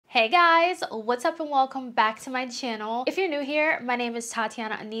Hey guys, what's up and welcome back to my channel. If you're new here, my name is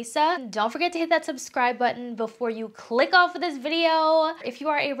Tatiana Anissa. Don't forget to hit that subscribe button before you click off of this video. If you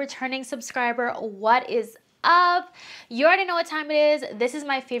are a returning subscriber, what is up? You already know what time it is. This is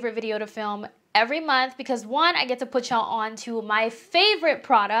my favorite video to film every month because one, I get to put y'all on to my favorite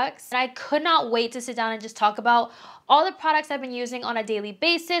products, and I could not wait to sit down and just talk about all the products I've been using on a daily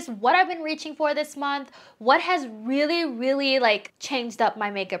basis, what I've been reaching for this month, what has really like changed up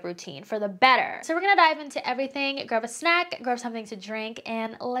my makeup routine for the better. So we're gonna dive into everything. Grab a snack, grab something to drink,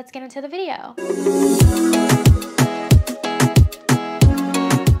 and let's get into the video.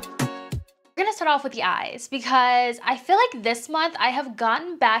 We're gonna start off with the eyes because I feel like this month I have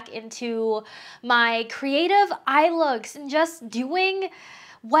gotten back into my creative eye looks and just doing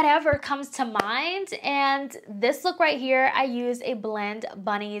whatever comes to mind. And this look right here, I use a Blend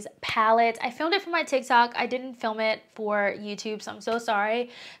Bunnies palette. I filmed it for my TikTok. I didn't film it for YouTube, so I'm so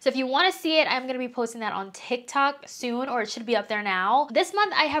sorry. So if you want to see it, I'm going to be posting that on TikTok soon, or it should be up there now. This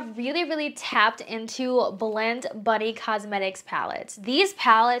month, I have really tapped into Blend Bunny Cosmetics palettes. These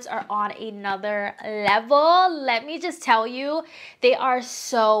palettes are on another level. Let me just tell you, they are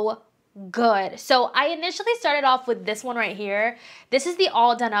so good. So I initially started off with this one right here. This is the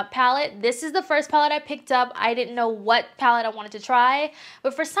All Done Up palette. This is the first palette I picked up. I didn't know what palette I wanted to try,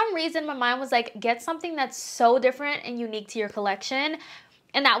 but for some reason my mind was like, get something that's so different and unique to your collection.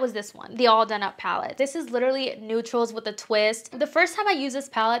 And that was this one, the All Done Up palette. This is literally neutrals with a twist. The first time I used this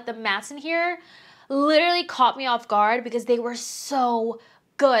palette, the mattes in here literally caught me off guard because they were so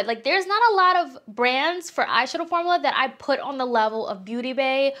good. Like, there's not a lot of brands for eyeshadow formula that I put on the level of Beauty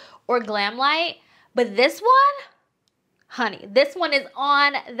Bay or Glamlight, but this one, honey, this one is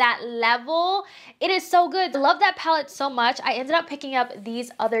on that level. It is so good. I love that palette so much. I ended up picking up these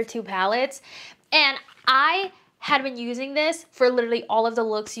other two palettes, and I had been using this for literally all of the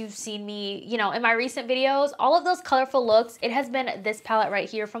looks you've seen me, you know, in my recent videos. All of those colorful looks, it has been this palette right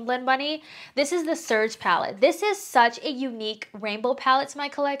here from Blend Bunny. This is the Surge palette. This is such a unique rainbow palette to my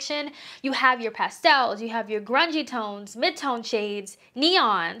collection. You have your pastels, you have your grungy tones, mid-tone shades,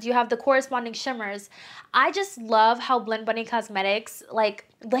 neons, you have the corresponding shimmers. I just love how Blend Bunny Cosmetics like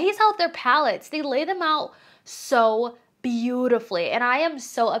lays out their palettes. They lay them out so beautifully, and I am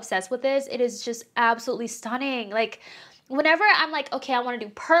so obsessed with this. It is just absolutely stunning. Like, whenever I'm like, okay, I want to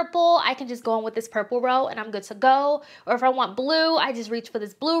do purple, I can just go in with this purple row and I'm good to go. Or if I want blue, I just reach for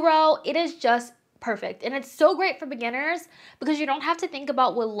this blue row. It is just perfect, and it's so great for beginners because you don't have to think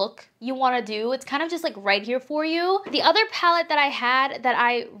about what look you want to do. It's kind of just like right here for you. The other palette that I had that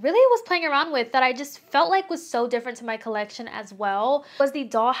I really was playing around with that I just felt like was so different to my collection as well was the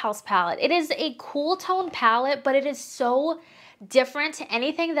Dollhouse palette. It is a cool tone palette, but it is so different to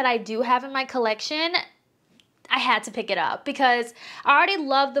anything that I do have in my collection. I had to pick it up because I already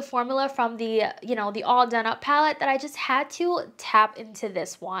love the formula from the, you know, the All Done Up palette, that I just had to tap into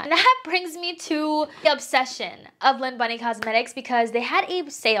this one. And that brings me to the obsession of Blend Bunny Cosmetics because they had a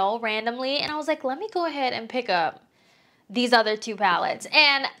sale randomly, and I was like, let me go ahead and pick up these other two palettes.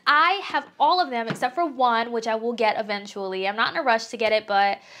 And I have all of them except for one, which I will get eventually. I'm not in a rush to get it,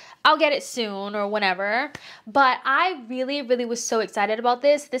 but I'll get it soon or whenever. But I really was so excited about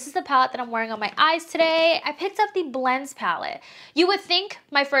this. This is the palette that I'm wearing on my eyes today. I picked up the Blends palette. You would think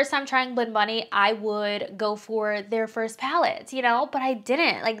my first time trying Blend Bunny, I would go for their first palette, you know, but I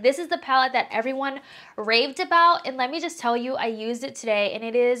didn't. Like, this is the palette that everyone raved about, and let me just tell you, I used it today and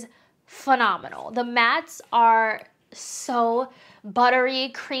it is phenomenal. The mattes are so buttery,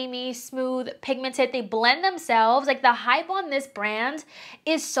 creamy, smooth, pigmented. They blend themselves. Like, the hype on this brand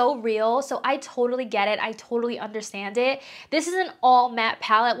is so real, so I totally get it. I totally understand it. This is an all matte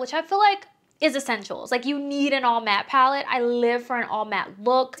palette, which I feel like is essentials. Like, you need an all matte palette. I live for an all matte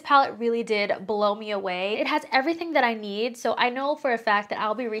look. This palette really did blow me away. It has everything that I need, so I know for a fact that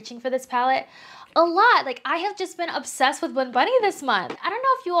I'll be reaching for this palette a lot. Like, I have just been obsessed with Blend Bunny this month. I don't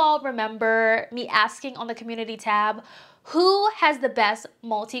know if you all remember me asking on the community tab, who has the best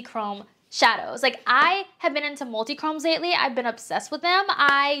multi-chrome shadows? Like, I have been into multi-chromes lately. I've been obsessed with them.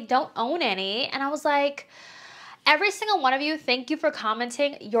 I don't own any, and I was like, every single one of you, thank you for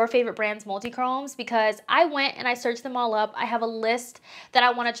commenting your favorite brands multi-chromes, because I went and I searched them all up. I have a list that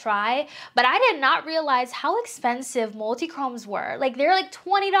I want to try, but I did not realize how expensive multi-chromes were. Like, they're like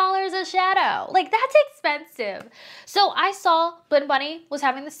 $20 a shadow. Like, that's expensive. So I saw Blend Bunny was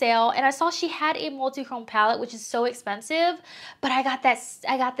having the sale, and I saw she had a multi-chrome palette, which is so expensive, but I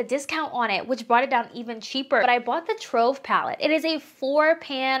got the discount on it, which brought it down even cheaper. But I bought the Trove palette. It is a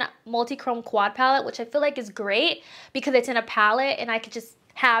 4-pan multi-chrome quad palette, which I feel like is great because it's in a palette and I could just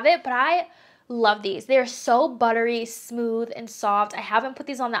have it. But I love these. They're so buttery, smooth, and soft. I haven't put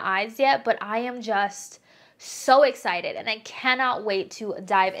these on the eyes yet, but I am just so excited and I cannot wait to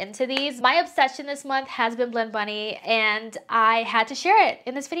dive into these. My obsession this month has been Blend Bunny and I had to share it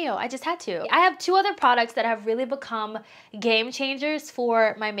in this video. I just had to. I have two other products that have really become game changers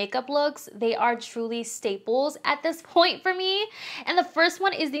for my makeup looks. They are truly staples at this point for me. And the first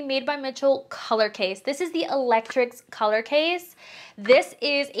one is the Made by Mitchell color case. This is the Electrics color case. This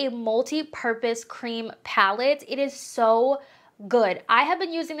is a multi-purpose cream palette. It is so good. I have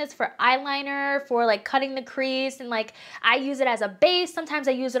been using this for eyeliner, for like cutting the crease, and like I use it as a base. Sometimes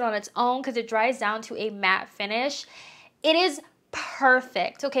I use it on its own because it dries down to a matte finish. It is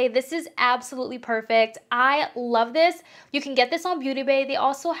perfect. Okay, this is absolutely perfect. I love this. You can get this on Beauty Bay. They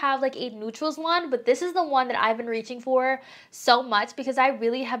also have like a neutrals one, but this is the one that I've been reaching for so much because I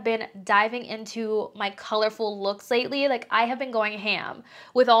really have been diving into my colorful looks lately. Like I have been going ham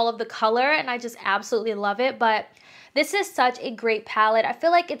with all of the color and I just absolutely love it. But this is such a great palette. I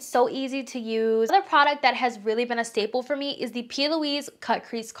feel like it's so easy to use. Another product that has really been a staple for me is the P. Louise Cut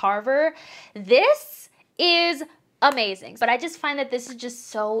Crease Carver. This is amazing, but I just find that this is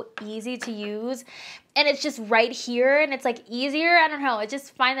just so easy to use and it's just right here and it's like easier. I don't know, I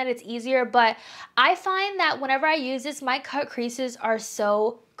just find that it's easier, but I find that whenever I use this, my cut creases are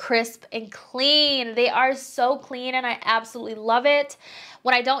so crisp and clean. They are so clean and I absolutely love it.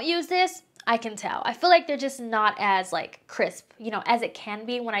 When I don't use this, I can tell. I feel like they're just not as like crisp, you know, as it can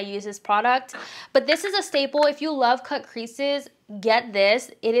be when I use this product. But this is a staple. If you love cut creases, get this.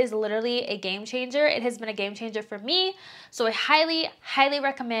 It is literally a game changer. It has been a game changer for me. So I highly, highly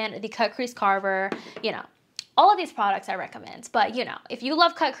recommend the Cut Crease Carver. You know, all of these products I recommend. But you know, if you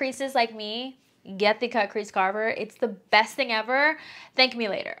love cut creases like me, get the Cut Crease Carver. It's the best thing ever. Thank me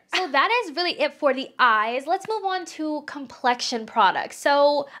later. So that is really it for the eyes. Let's move on to complexion products.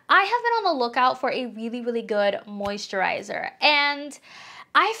 So I have been on the lookout for a really, really good moisturizer. And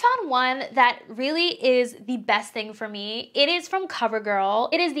I found one that really is the best thing for me. It is from CoverGirl.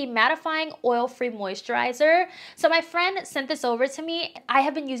 It is the mattifying oil-free moisturizer. So my friend sent this over to me. I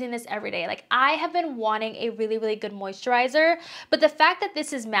have been using this every day. Like I have been wanting a really, really good moisturizer, but the fact that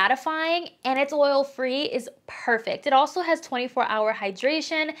this is mattifying and it's oil-free is perfect. It also has 24-hour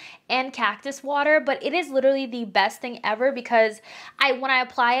hydration and cactus water, but it is literally the best thing ever because when I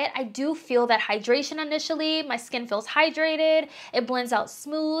apply it, I do feel that hydration initially. My skin feels hydrated. It blends out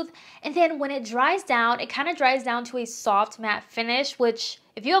smooth, and then when it dries down, it kind of dries down to a soft matte finish, which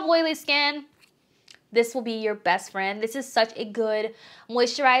if you have oily skin, this will be your best friend. This is such a good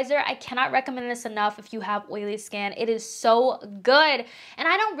moisturizer. I cannot recommend this enough if you have oily skin. It is so good. And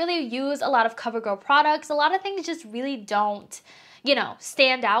I don't really use a lot of CoverGirl products. A lot of things just really don't, you know,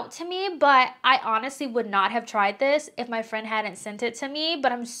 stand out to me, but I honestly would not have tried this if my friend hadn't sent it to me,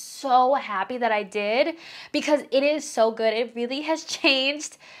 but I'm so happy that I did because it is so good. It really has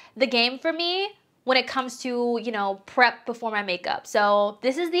changed the game for me when it comes to, you know, prep before my makeup. So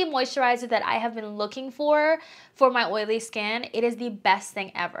this is the moisturizer that I have been looking for my oily skin. It is the best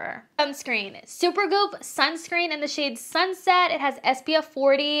thing ever. Sunscreen. Supergoop sunscreen in the shade Sunset. It has SPF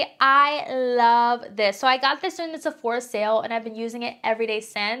 40. I love this. So I got this during the Sephora sale and I've been using it every day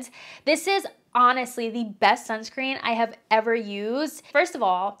since. This is honestly the best sunscreen I have ever used. First of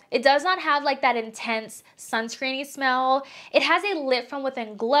all, it does not have like that intense sunscreeny smell. It has a lit from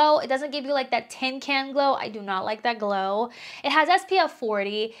within glow. It doesn't give you like that tin can glow. I do not like that glow. It has SPF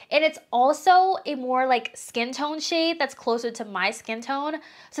 40 and it's also a more like skin tone shade that's closer to my skin tone.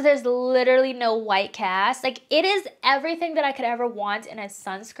 So there's literally no white cast. Like it is everything that I could ever want in a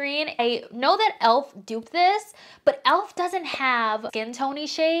sunscreen. I know that e.l.f. duped this, but e.l.f. doesn't have skin tony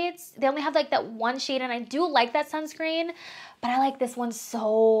shades. They only have like that one shade and I do like that sunscreen, but I like this one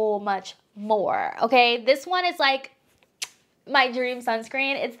so much more. Okay, this one is like my dream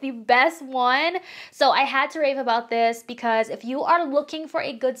sunscreen. It's the best one. So I had to rave about this because if you are looking for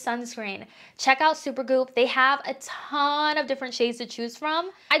a good sunscreen, check out Supergoop. They have a ton of different shades to choose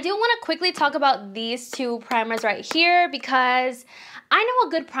from. I do want to quickly talk about these two primers right here because I know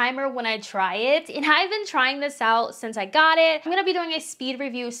a good primer when I try it, and I've been trying this out since I got it. I'm gonna be doing a speed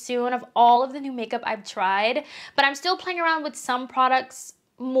review soon of all of the new makeup I've tried, but I'm still playing around with some products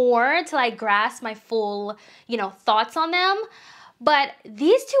more to like grasp my full, you know, thoughts on them. But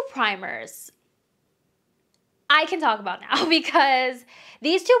these two primers, I can talk about now because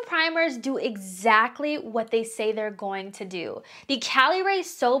these two primers do exactly what they say they're going to do. The Cali Ray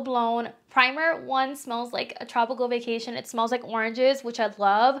So Blown Primer one smells like a tropical vacation. It smells like oranges, which I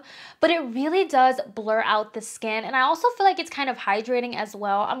love, but it really does blur out the skin. And I also feel like it's kind of hydrating as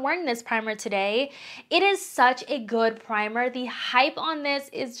well. I'm wearing this primer today. It is such a good primer. The hype on this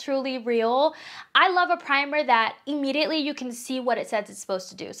is truly real. I love a primer that immediately you can see what it says it's supposed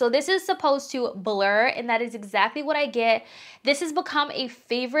to do. So this is supposed to blur, and that is exactly what I get. This has become a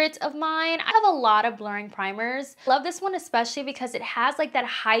favorite of mine. I have a lot of blurring primers. Love this one especially because it has like that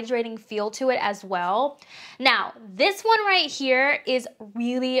hydrating feel to it as well. Now, this one right here is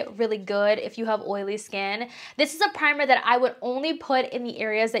really, really good if you have oily skin. This is a primer that I would only put in the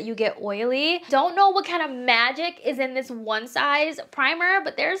areas that you get oily. Don't know what kind of magic is in this one size primer,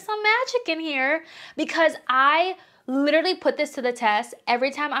 but there's some magic in here because I literally put this to the test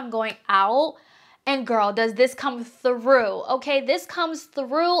every time I'm going out. And girl, does this come through, okay? This comes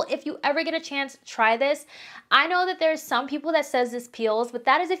through. If you ever get a chance, try this. I know that there's some people that says this peels, but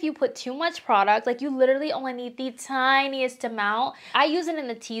that is if you put too much product. Like, you literally only need the tiniest amount. I use it in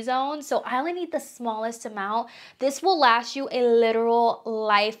the T-zone, so I only need the smallest amount. This will last you a literal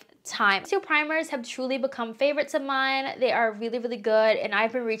lifetime. These two primers have truly become favorites of mine. They are really, really good, and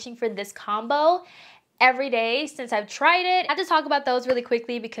I've been reaching for this combo every day since I've tried it. I have to talk about those really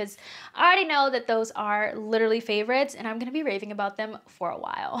quickly because I already know that those are literally favorites and I'm gonna be raving about them for a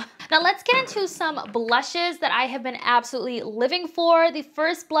while. Now let's get into some blushes that I have been absolutely living for. The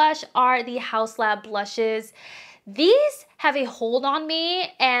first blush are the Haus Lab blushes. These have a hold on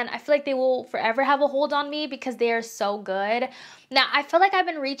me, and I feel like they will forever have a hold on me because they are so good. Now, I feel like I've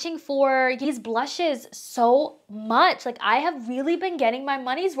been reaching for these blushes so much. Like, I have really been getting my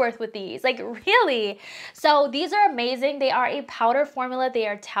money's worth with these, like really. So these are amazing. They are a powder formula. They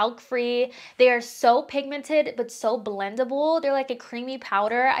are talc-free. They are so pigmented, but so blendable. They're like a creamy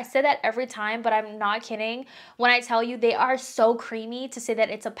powder. I say that every time, but I'm not kidding when I tell you they are so creamy to say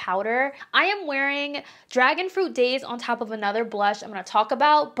that it's a powder. I am wearing Dragonfruit Daze on top of another blush I'm gonna talk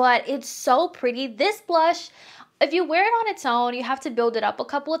about, but it's so pretty. This blush, if you wear it on its own, you have to build it up a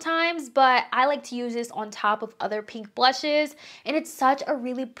couple of times, but I like to use this on top of other pink blushes, and it's such a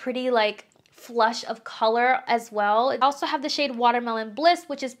really pretty, like, flush of color as well. I also have the shade Watermelon Bliss,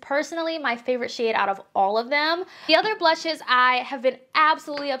 which is personally my favorite shade out of all of them. The other blushes I have been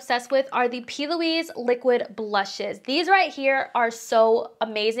absolutely obsessed with are the Louise liquid blushes. These right here are so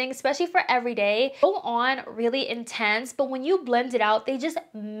amazing, especially for everyday. Go on really intense, but when you blend it out, they just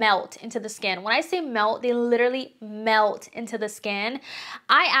melt into the skin. When I say melt, they literally melt into the skin.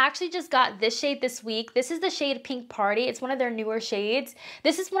 I actually just got this shade this week. This is the shade Pink Party. It's one of their newer shades.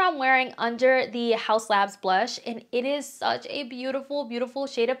 This is what I'm wearing under the Haus Labs blush, and it is such a beautiful, beautiful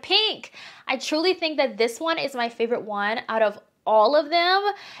shade of pink. I truly think that this one is my favorite one out of all of them.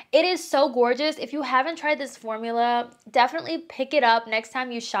 It is so gorgeous. If you haven't tried this formula, definitely pick it up next time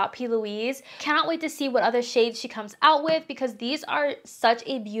you shop P. Louise. Cannot wait to see what other shades she comes out with because these are such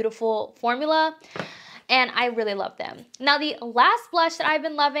a beautiful formula, and I really love them. Now, the last blush that I've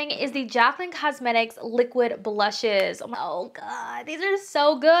been loving is the Jaclyn Cosmetics liquid blushes. Oh God, these are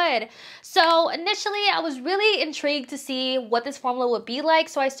so good. So initially, I was really intrigued to see what this formula would be like.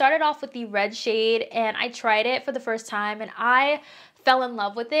 So I started off with the red shade, and I tried it for the first time, and I fell in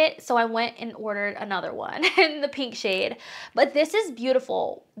love with it, so I went and ordered another one in the pink shade. But this is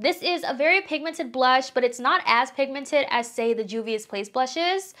beautiful. This is a very pigmented blush, but it's not as pigmented as, say, the Juvia's Place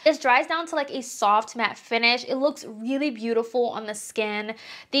blushes. This dries down to like a soft matte finish. It looks really beautiful on the skin.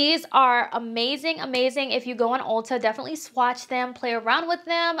 These are amazing, amazing. If you go on Ulta, definitely swatch them, play around with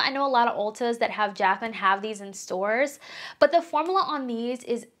them. I know a lot of Ultas that have Jaclyn have these in stores, but the formula on these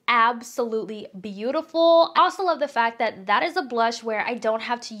is absolutely beautiful. I also love the fact that that is a blush where I don't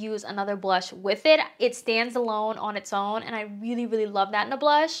have to use another blush with it. It stands alone on its own, and I really, really love that in a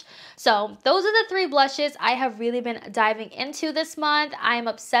blush. So those are the three blushes I have really been diving into this month. I am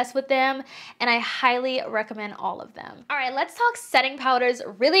obsessed with them, and I highly recommend all of them. All right, let's talk setting powders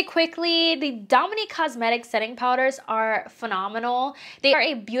really quickly. The Dominique Cosmetics setting powders are phenomenal. They are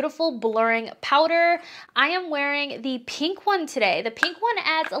a beautiful blurring powder. I am wearing the pink one today. The pink one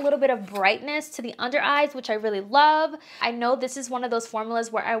adds a little bit of brightness to the under eyes, which I really love. I know this is one of those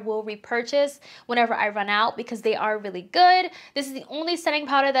formulas where I will repurchase whenever I run out because they are really good. This is the only setting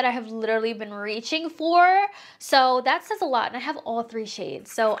powder that I have literally been reaching for, so that says a lot, and I have all three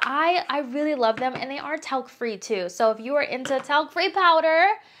shades. So I really love them, and they are talc-free too. So if you are into talc-free powder,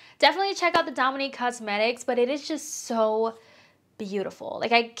 definitely check out the Dominique Cosmetics, but it is just so beautiful.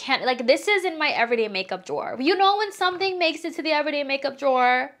 Like, I can't, like, this is in my everyday makeup drawer. You know when something makes it to the everyday makeup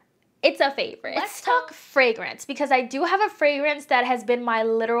drawer? It's a favorite. Let's talk fragrance, because I do have a fragrance that has been my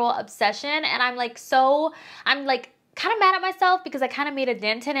literal obsession, and I'm like kind of mad at myself because I kind of made a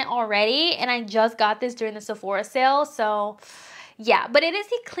dent in it already, and I just got this during the Sephora sale, so yeah. But it is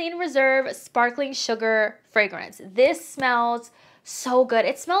the Clean Reserve Sparkling Sugar fragrance. This smells so good.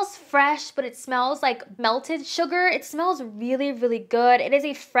 It smells fresh, but it smells like melted sugar. It smells really, really good. It is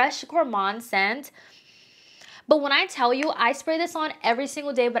a fresh gourmand scent. But when I tell you, I spray this on every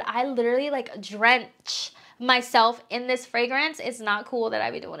single day, but I literally like drench myself in this fragrance. It's not cool that I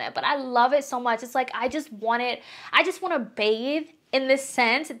be doing it, but I love it so much. It's like I just want to bathe in this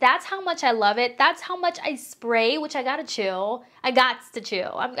scent. That's how much I love it. That's how much I spray, which I gotta chill. I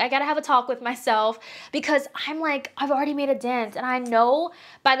gotta have a talk with myself because I'm like, I've already made a dent, and I know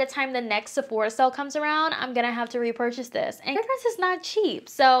by the time the next Sephora sale comes around, I'm gonna have to repurchase this. And fragrance is not cheap,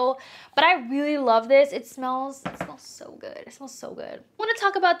 so, but I really love this. It smells so good. It smells so good. I want to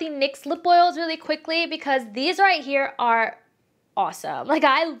talk about the NYX lip oils really quickly because these right here are awesome. Like,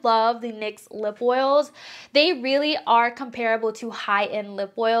 I love the NYX lip oils. They really are comparable to high-end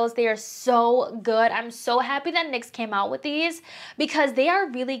lip oils. They are so good. I'm so happy that NYX came out with these because they are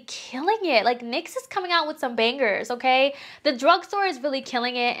really killing it. Like, NYX is coming out with some bangers, okay? The drugstore is really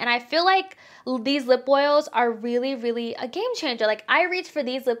killing it, and I feel like these lip oils are really, really a game changer. Like, I reach for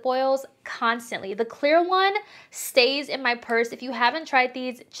these lip oils constantly. The clear one stays in my purse. If you haven't tried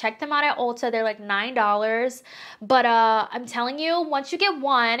these, check them out at Ulta. They're like $9. But I'm telling you, once you get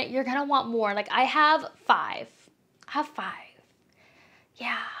one, you're gonna want more. Like, I have 5.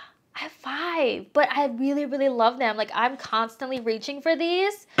 Yeah, I have 5, but I really, really love them. Like, I'm constantly reaching for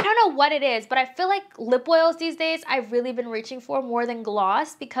these. I don't know what it is, but I feel like lip oils these days, I've really been reaching for more than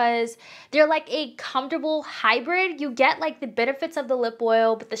gloss because they're like a comfortable hybrid. You get like the benefits of the lip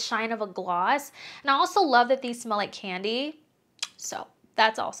oil, but the shine of a gloss. And I also love that these smell like candy. So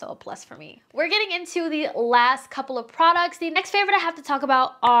that's also a plus for me. We're getting into the last couple of products. The next favorite I have to talk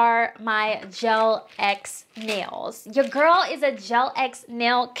about are my Gel X nails. Your girl is a Gel X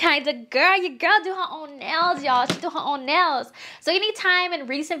nail kind of girl. Your girl do her own nails, y'all. She do her own nails. So anytime in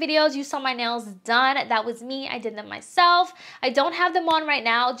recent videos you saw my nails done, that was me. I did them myself. I don't have them on right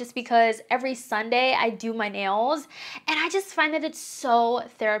now just because every Sunday I do my nails, and I just find that it's so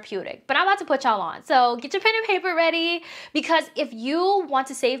therapeutic. But I'm about to put y'all on. So get your pen and paper ready, because if you want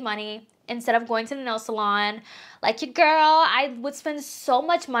to save money instead of going to the nail salon, like your girl, I would spend so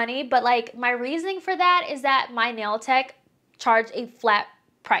much money, but like my reasoning for that is that my nail tech charged a flat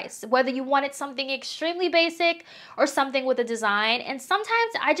price, whether you wanted something extremely basic or something with a design. And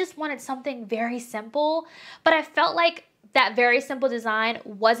sometimes I just wanted something very simple, but I felt like that very simple design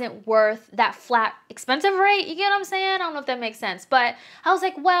wasn't worth that flat expensive rate. You get what I'm saying? I don't know if that makes sense, but I was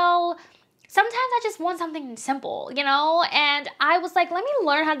like, well, sometimes I just want something simple, you know? And I was like, let me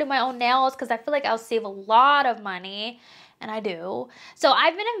learn how to do my own nails because I feel like I'll save a lot of money. And I do. So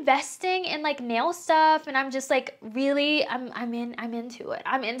I've been investing in like nail stuff, and I'm just like really, I'm into it.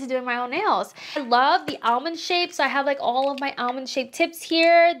 I'm into doing my own nails. I love the almond shape. So I have like all of my almond shaped tips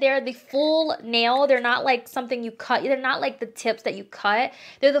here. They're the full nail. They're not like something you cut. They're not like the tips that you cut.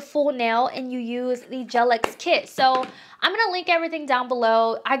 They're the full nail, and you use the Gel X kit. So I'm gonna link everything down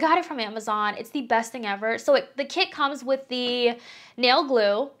below. I got it from Amazon. It's the best thing ever. So the kit comes with the nail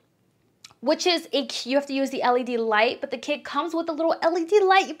glue, which is you have to use the LED light, but the kit comes with a little LED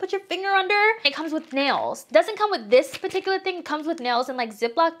light you put your finger under. It comes with nails. Doesn't come with this particular thing. It comes with nails in like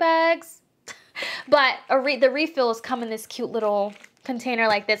Ziploc bags. But the refills come in this cute little container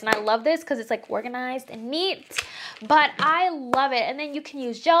like this, and I love this because it's like organized and neat. But I love it. And then you can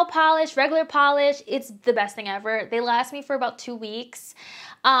use gel polish, regular polish. It's the best thing ever. They last me for about 2 weeks.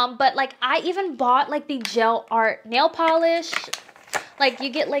 But like I even bought like the gel art nail polish. Like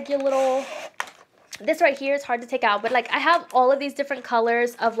you get like your little, this right here is hard to take out, but like I have all of these different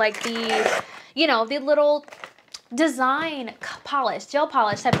colors of like the, you know, the little design polish, gel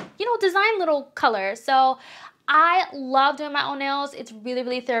polish type, you know, design little colors. So I love doing my own nails. It's really,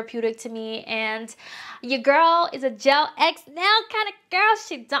 really therapeutic to me. And your girl is a Gel X nail kind of girl.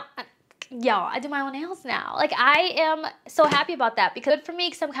 She don't, y'all, I do my own nails now. Like I am so happy about that, because good for me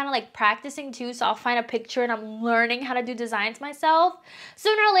because I'm kind of like practicing too. So I'll find a picture and I'm learning how to do designs myself.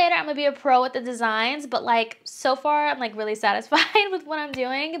 Sooner or later I'm gonna be a pro at the designs, but like so far I'm like really satisfied with what I'm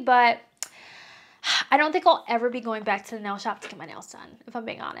doing. But I don't think I'll ever be going back to the nail shop to get my nails done, if I'm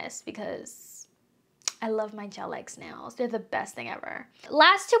being honest, because I love my gel X nails. They're the best thing ever.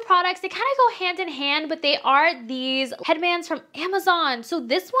 Last two products, they kind of go hand in hand, but they are these headbands from Amazon. So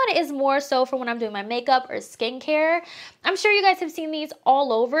this one is more so for when I'm doing my makeup or skincare. I'm sure you guys have seen these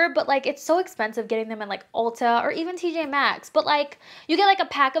all over, but like it's so expensive getting them in like Ulta or even TJ Maxx. But like you get like a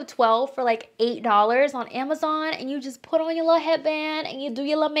pack of 12 for like $8 on Amazon, and you just put on your little headband and you do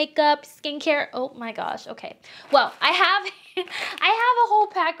your little makeup, skincare. Oh my gosh, okay. Well, I have a whole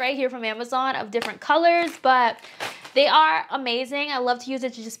pack right here from Amazon of different colors, but they are amazing. I love to use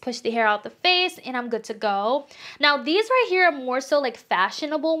it to just push the hair out the face, and I'm good to go. Now, these right here are more so like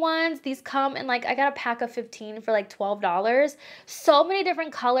fashionable ones. These come in like, I got a pack of 15 for like $12. So many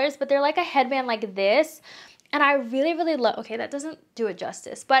different colors, but they're like a headband like this. And I really, really love, okay, that doesn't do it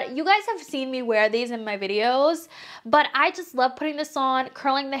justice, but you guys have seen me wear these in my videos, but I just love putting this on,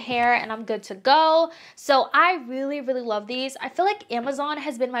 curling the hair, and I'm good to go. So I really, really love these. I feel like Amazon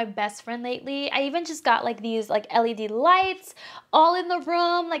has been my best friend lately. I even just got like these like LED lights all in the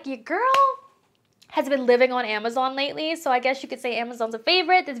room. Like your girl has been living on Amazon lately. So I guess you could say Amazon's a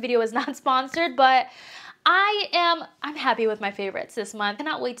favorite. This video is not sponsored, but I'm happy with my favorites this month. I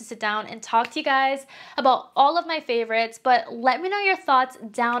cannot wait to sit down and talk to you guys about all of my favorites, but let me know your thoughts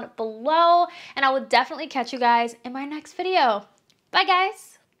down below, and I will definitely catch you guys in my next video. Bye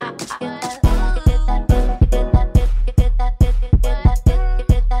guys.